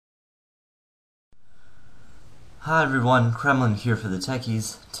Hi everyone, Cremlin here for the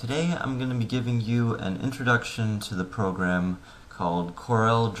Techies. Today I'm going to be giving you an introduction to the program called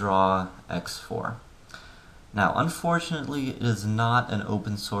CorelDRAW X4. Now, unfortunately, it is not an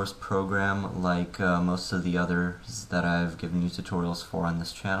open source program like most of the others that I've given you tutorials for on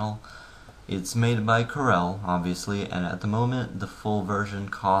this channel. It's made by Corel, obviously, and at the moment the full version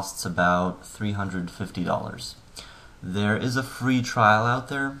costs about $350. There is a free trial out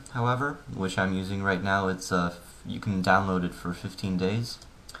there, however, which I'm using right now. You can download it for 15 days.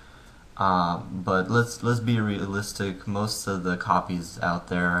 But let's be realistic. Most of the copies out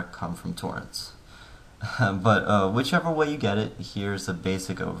there come from torrents. But whichever way you get it, here's a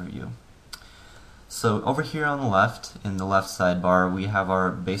basic overview. So over here on the left, in the left sidebar, we have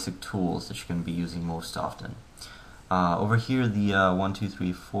our basic tools that you're going to be using most often. Over here, the 1, 2,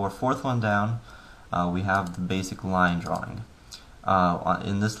 3, 4, fourth one down, we have the basic line drawing.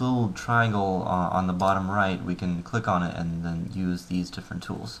 In this little triangle on the bottom right, we can click on it and then use these different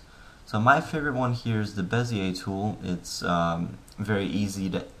tools. So my favorite one here is the Bezier tool. It's very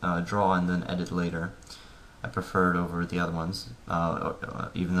easy to draw and then edit later. I prefer it over the other ones,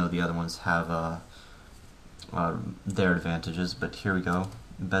 even though the other ones have their advantages. But here we go.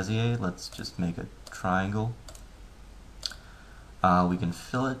 Bezier, let's just make a triangle. We can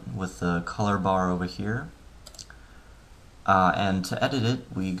fill it with the color bar over here. And to edit it,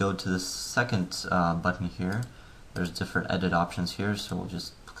 we go to the second button here. There's different edit options here, so we'll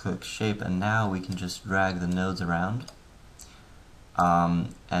just click shape, and now we can just drag the nodes around.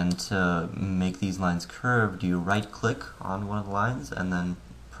 And to make these lines curved, you right click on one of the lines and then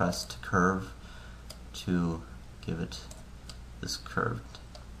press to curve to give it this curved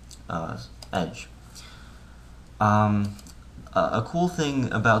edge. A cool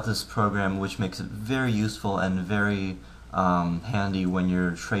thing about this program, which makes it very useful and very handy when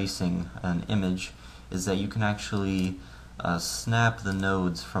you're tracing an image, is that you can actually snap the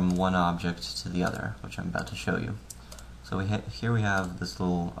nodes from one object to the other, which I'm about to show you. So here we have this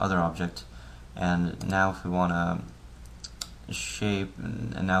little other object, and now if we want to shape,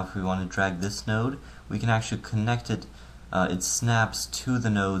 and now if we want to drag this node, we can actually connect it. It snaps to the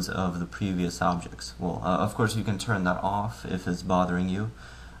nodes of the previous objects. Well, of course you can turn that off if it's bothering you,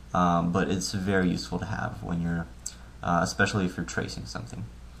 but it's very useful to have when you're especially if you're tracing something.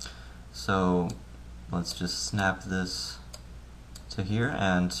 So let's just snap this to here,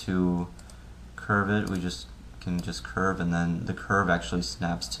 and to curve it, we can just curve, and then the curve actually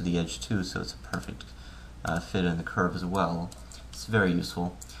snaps to the edge too, so it's a perfect fit in the curve as well. It's very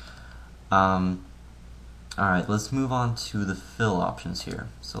useful. Alright, let's move on to the fill options here.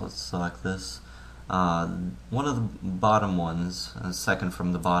 So let's select this. One of the bottom ones, second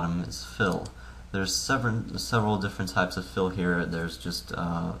from the bottom, is fill. There's several different types of fill here. There's just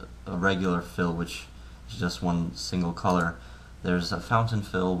a regular fill, which is just one single color. There's a fountain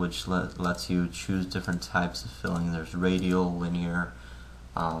fill, which lets you choose different types of filling. There's radial, linear,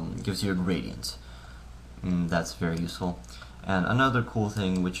 gives you a gradient. That's very useful. And another cool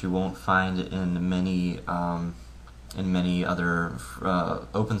thing, which you won't find in many other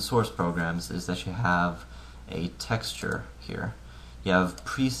open source programs, is that you have a texture here. You have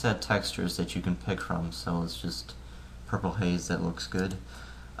preset textures that you can pick from, so it's just purple haze that looks good.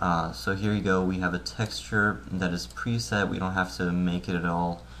 So here you go, we have a texture that is preset. We don't have to make it at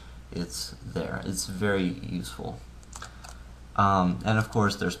all. It's there. It's very useful. And of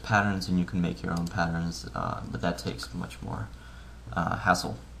course there's patterns, and you can make your own patterns, but that takes much more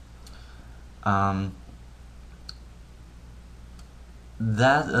hassle.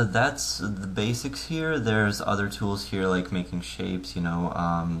 That's the basics here. There's other tools here like making shapes,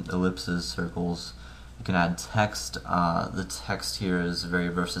 ellipses, circles. You can add text. The text here is very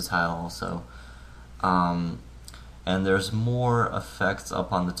versatile also. And there's more effects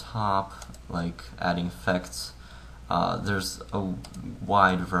up on the top, like adding effects. There's a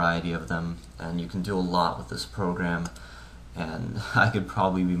wide variety of them, and you can do a lot with this program. And I could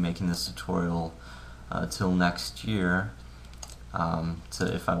probably be making this tutorial till next year.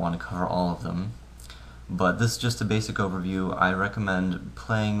 If I want to cover all of them. But this is just a basic overview. I recommend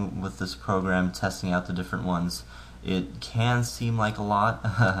playing with this program, testing out the different ones. It can seem like a lot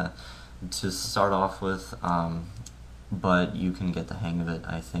to start off with, but you can get the hang of it,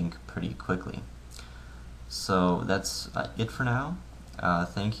 I think, pretty quickly. So that's it for now.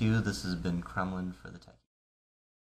 Thank you. This has been Cremlin for the Tech.